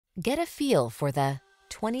Get a feel for the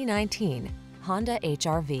 2019 Honda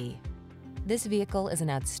HR-V. This vehicle is an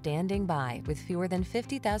outstanding buy with fewer than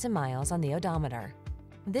 50,000 miles on the odometer.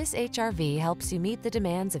 This HR-V helps you meet the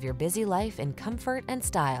demands of your busy life in comfort and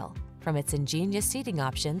style, from its ingenious seating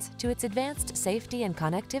options to its advanced safety and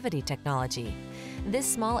connectivity technology. This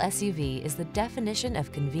small SUV is the definition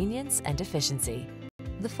of convenience and efficiency.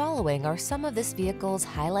 The following are some of this vehicle's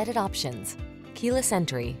highlighted options: keyless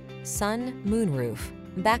entry, sun, moonroof,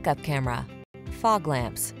 backup camera, fog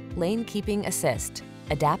lamps, lane keeping assist,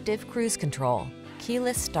 adaptive cruise control,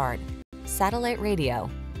 keyless start, satellite radio,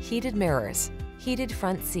 heated mirrors, heated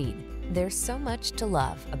front seat. There's so much to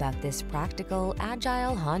love about this practical,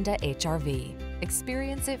 agile Honda HR-V.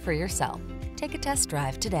 Experience it for yourself. Take a test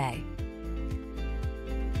drive today.